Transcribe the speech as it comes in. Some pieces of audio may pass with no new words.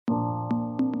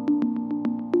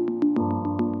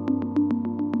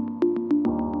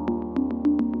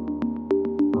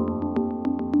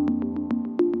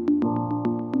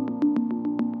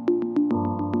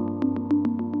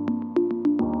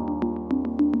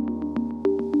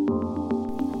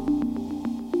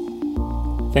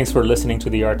Thanks for listening to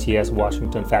the RTS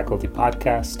Washington Faculty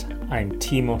Podcast. I'm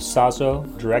Timo Sazo,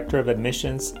 Director of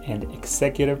Admissions and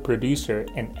Executive Producer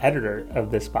and Editor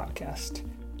of this podcast.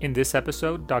 In this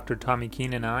episode, Dr. Tommy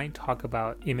Keene and I talk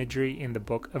about imagery in the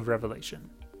book of Revelation.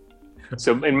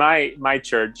 So in my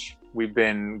church, we've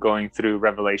been going through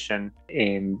Revelation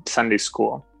in Sunday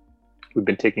school. We've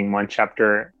been taking one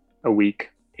chapter a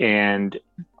week, and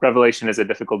Revelation is a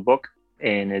difficult book,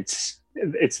 and it's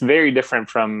very different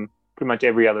from pretty much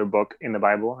every other book in the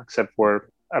Bible, except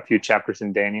for a few chapters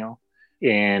in Daniel.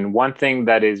 And one thing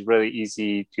that is really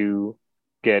easy to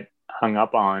get hung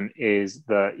up on is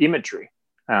the imagery.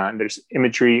 There's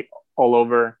imagery all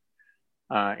over,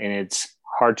 and it's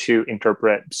hard to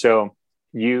interpret. So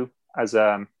you, as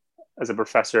a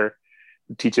professor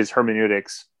who teaches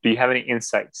hermeneutics, do you have any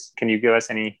insights? Can you give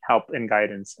us any help and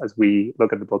guidance as we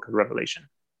look at the book of Revelation?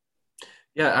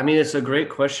 Yeah, I mean, it's a great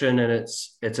question, and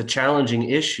it's a challenging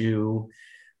issue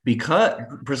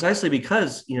precisely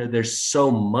because there's so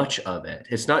much of it.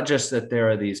 It's not just that there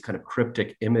are these kind of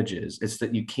cryptic images; it's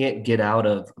that you can't get out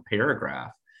of a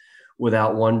paragraph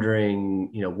without wondering,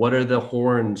 what do the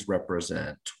horns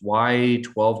represent? Why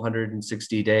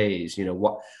 1,260 days?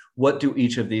 What do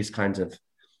each of these kinds of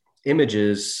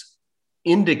images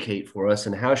indicate for us,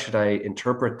 and how should I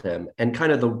interpret them? And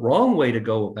kind of the wrong way to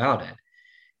go about it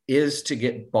is to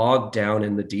get bogged down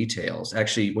in the details.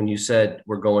 Actually, when you said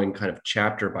we're going kind of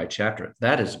chapter by chapter,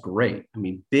 that is great. I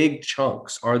mean, big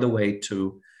chunks are the way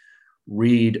to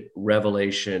read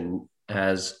Revelation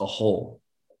as a whole.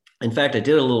 In fact, I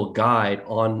did a little guide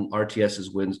on RTS's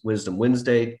Wisdom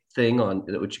Wednesday thing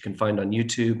which you can find on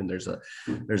YouTube, and there's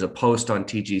a post on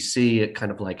TGC,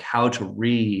 kind of like how to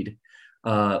read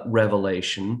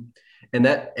Revelation. And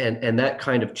that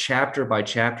kind of chapter by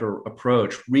chapter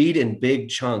approach, read in big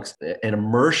chunks and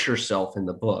immerse yourself in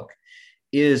the book,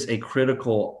 is a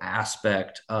critical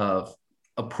aspect of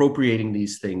appropriating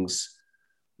these things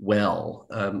well.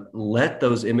 Let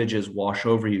those images wash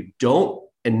over you. Don't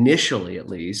initially, at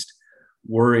least,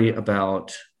 worry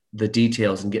about the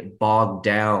details and get bogged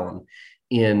down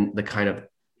in the kind of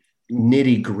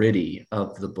nitty gritty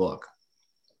of the book,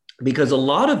 because a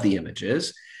lot of the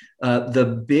images,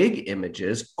 the big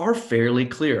images, are fairly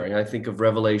clear. And I think of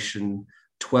Revelation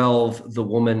 12, the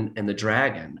woman and the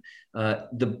dragon.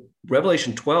 The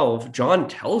Revelation 12, John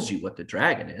tells you what the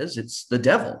dragon is. It's the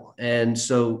devil. And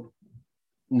so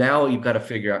now you've got to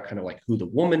figure out kind of like who the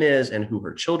woman is and who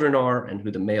her children are and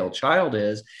who the male child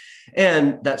is.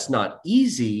 And that's not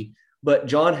easy, but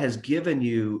John has given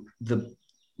you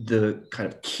the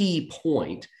kind of key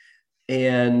point,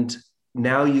 and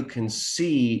now you can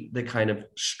see the kind of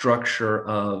structure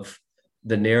of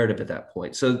the narrative at that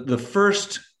point. So the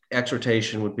first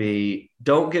exhortation would be,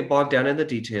 don't get bogged down in the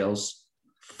details,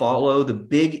 follow the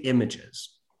big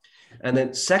images. And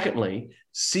then secondly,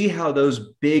 see how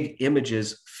those big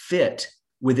images fit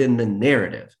within the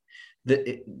narrative.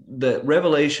 The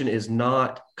Revelation is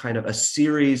not kind of a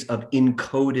series of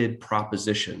encoded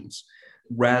propositions.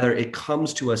 Rather, it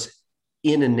comes to us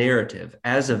in a narrative,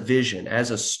 as a vision, as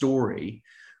a story,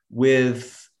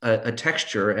 with a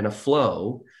texture and a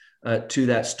flow to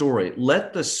that story.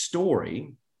 Let the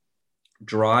story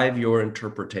drive your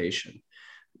interpretation.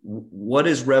 What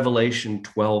is Revelation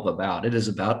 12 about? It is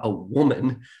about a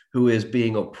woman who is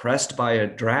being oppressed by a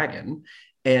dragon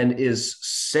and is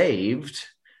saved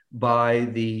by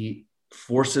the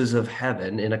forces of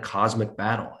heaven in a cosmic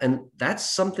battle. And that's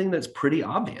something that's pretty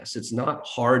obvious. It's not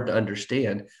hard to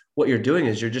understand. What you're doing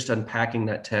is you're just unpacking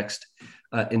that text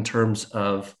in terms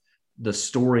of the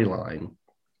storyline.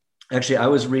 Actually, I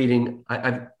was reading,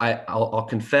 I'll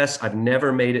confess, I've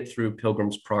never made it through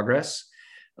Pilgrim's Progress,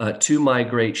 to my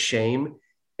great shame,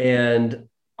 and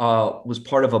was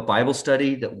part of a Bible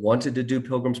study that wanted to do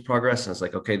Pilgrim's Progress. And I was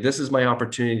like, okay, this is my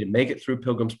opportunity to make it through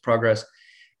Pilgrim's Progress.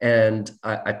 And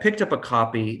I picked up a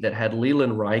copy that had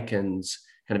Leland Ryken's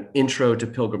kind of intro to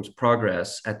Pilgrim's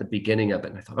Progress at the beginning of it.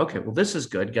 And I thought, okay, well, this is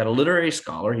good. Got a literary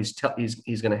scholar. He's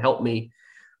going to help me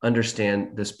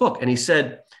understand this book. And he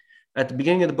said at the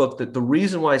beginning of the book that the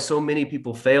reason why so many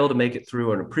people fail to make it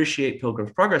through and appreciate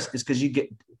Pilgrim's Progress is because you get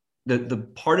the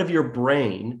part of your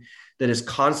brain that is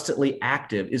constantly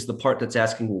active is the part that's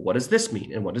asking, well, what does this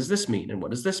mean? And what does this mean? And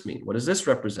what does this mean? What does this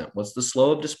represent? What's the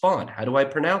slow of despond? How do I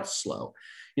pronounce slow?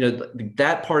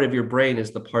 That part of your brain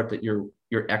is the part that you're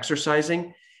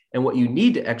exercising. And what you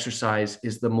need to exercise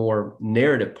is the more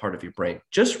narrative part of your brain.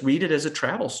 Just read it as a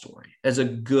travel story, as a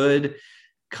good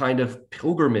kind of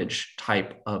pilgrimage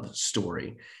type of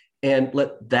story. And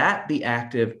let that be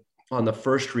active on the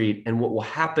first read. And what will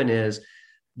happen is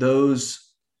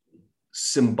those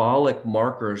symbolic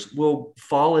markers will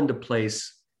fall into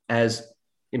place as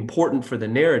important for the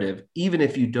narrative, even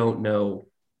if you don't know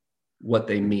what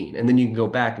they mean. And then you can go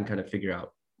back and kind of figure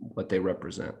out what they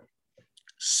represent.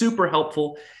 Super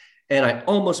helpful. And I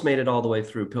almost made it all the way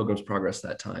through Pilgrim's Progress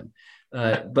that time.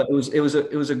 But it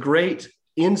was a great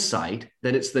insight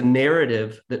that it's the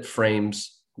narrative that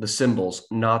frames the symbols,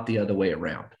 not the other way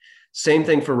around. Same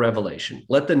thing for Revelation.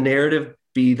 Let the narrative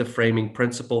be the framing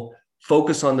principle.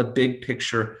 Focus on the big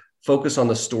picture. Focus on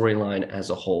the storyline as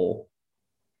a whole.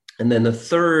 And then the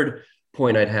third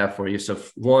point I'd have for you. So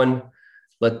one,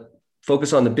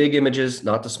 focus on the big images,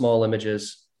 not the small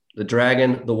images. The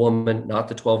dragon, the woman, not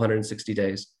the 1260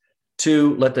 days.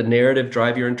 Two, let the narrative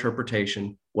drive your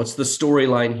interpretation. What's the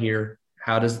storyline here?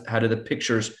 How do the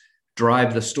pictures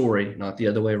drive the story, not the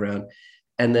other way around?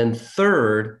 And then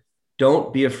third,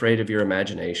 don't be afraid of your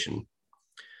imagination.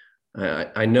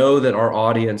 I know that our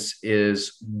audience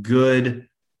is good,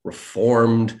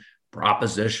 reformed,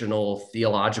 propositional,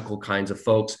 theological kinds of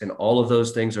folks, and all of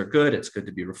those things are good. It's good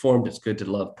to be reformed. It's good to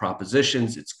love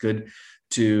propositions. It's good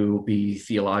to be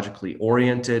theologically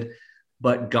oriented.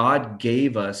 But God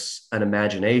gave us an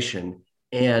imagination,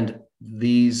 and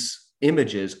these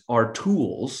images are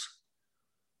tools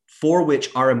for which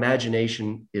our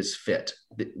imagination is fit.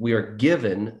 We are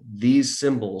given these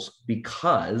symbols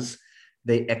because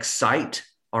they excite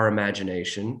our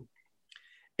imagination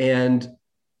and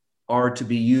are to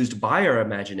be used by our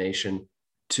imagination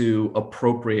to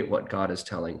appropriate what God is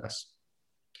telling us.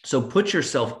 So put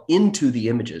yourself into the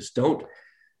images. Don't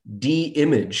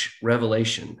de-image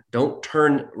Revelation. Don't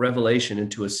turn Revelation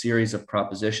into a series of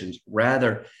propositions.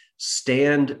 Rather,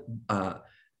 stand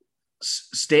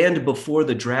before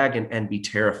the dragon and be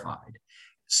terrified.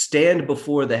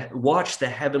 Watch the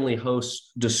heavenly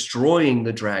hosts destroying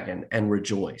the dragon and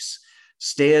rejoice.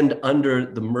 Stand under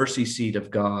the mercy seat of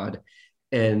God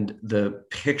and the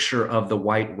picture of the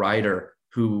white rider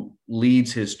who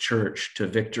leads his church to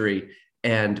victory,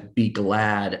 and be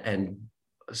glad and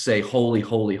say, holy,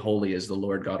 holy, holy is the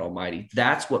Lord God Almighty.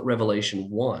 That's what Revelation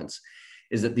wants,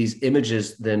 is that these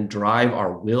images then drive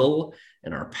our will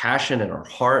and our passion and our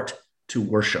heart to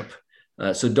worship.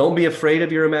 So don't be afraid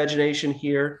of your imagination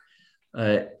here.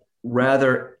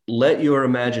 Rather, let your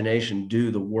imagination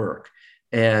do the work,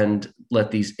 and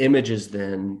let these images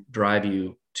then drive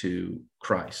you to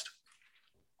Christ.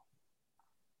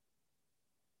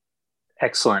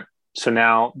 Excellent. So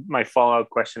now my follow-up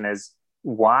question is,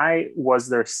 why was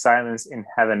there silence in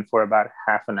heaven for about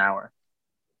half an hour?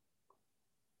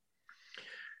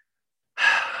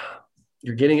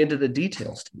 You're getting into the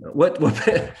details. What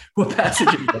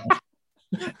passage is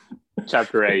that?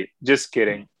 Chapter 8. Just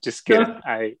kidding.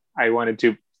 I wanted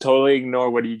to totally ignore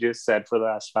what you just said for the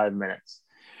last 5 minutes.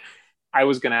 I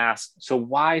was going to ask, so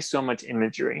why so much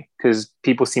imagery? Because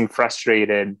people seem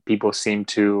frustrated. People seem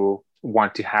to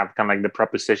want to have kind of like the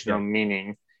propositional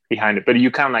meaning behind it. But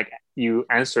you kind of like, you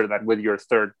answer that with your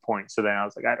third point. So then I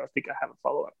was like, I don't think I have a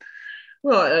follow-up.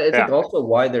 Well, I think also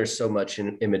why there's so much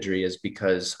imagery is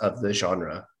because of the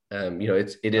genre.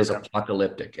 It is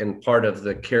apocalyptic, and part of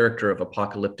the character of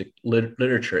apocalyptic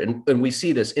literature. And we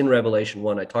see this in Revelation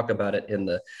 1. I talk about it in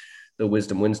the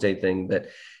Wisdom Wednesday thing, that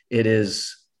it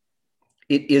is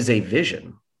a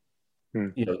vision.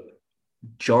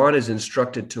 John is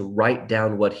instructed to write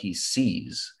down what he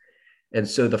sees. And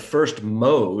so the first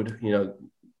mode,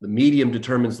 the medium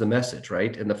determines the message,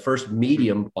 right? And the first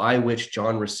medium by which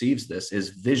John receives this is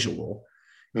visual.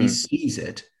 He sees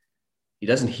it. He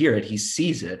doesn't hear it. He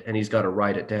sees it, and he's got to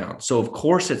write it down. So of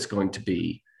course it's going to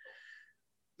be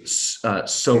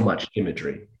so much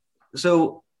imagery.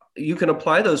 So you can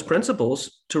apply those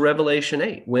principles to Revelation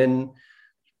 8. When,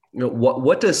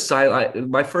 what does silence?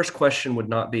 My first question would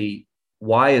not be,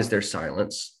 why is there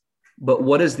silence? But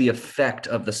what is the effect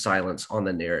of the silence on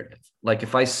the narrative? Like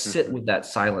if I sit with that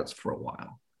silence for a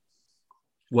while,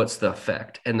 what's the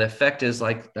effect? And the effect is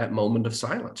like that moment of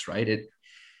silence, right?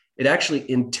 It actually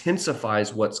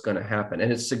intensifies what's going to happen.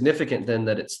 And it's significant then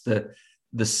that it's the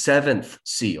seventh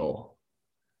seal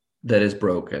that is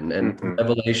broken. And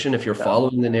Revelation, if you're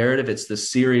following the narrative, it's the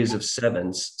series of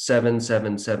sevens, 7,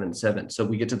 7, 7, 7. So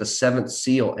we get to the seventh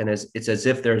seal, and it's as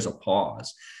if there's a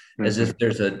pause, as if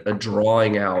there's a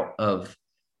drawing out of,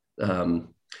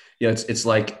 it's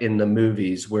like in the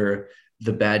movies where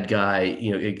the bad guy,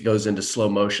 it goes into slow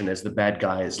motion as the bad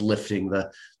guy is lifting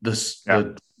the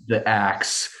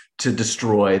axe to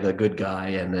destroy the good guy,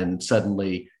 and then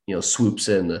suddenly, swoops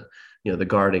in the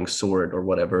guarding sword or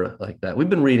whatever like that. We've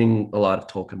been reading a lot of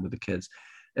Tolkien with the kids,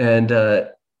 and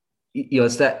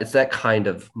it's that kind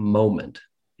of moment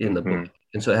in the book,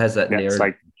 and so it has that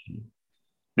narrative.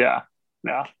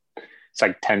 It's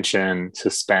like tension,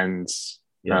 suspense.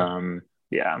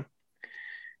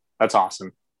 That's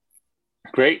awesome.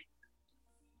 Great,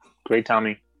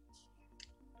 Tommy.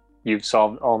 You've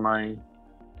solved all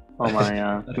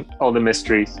the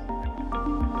mysteries.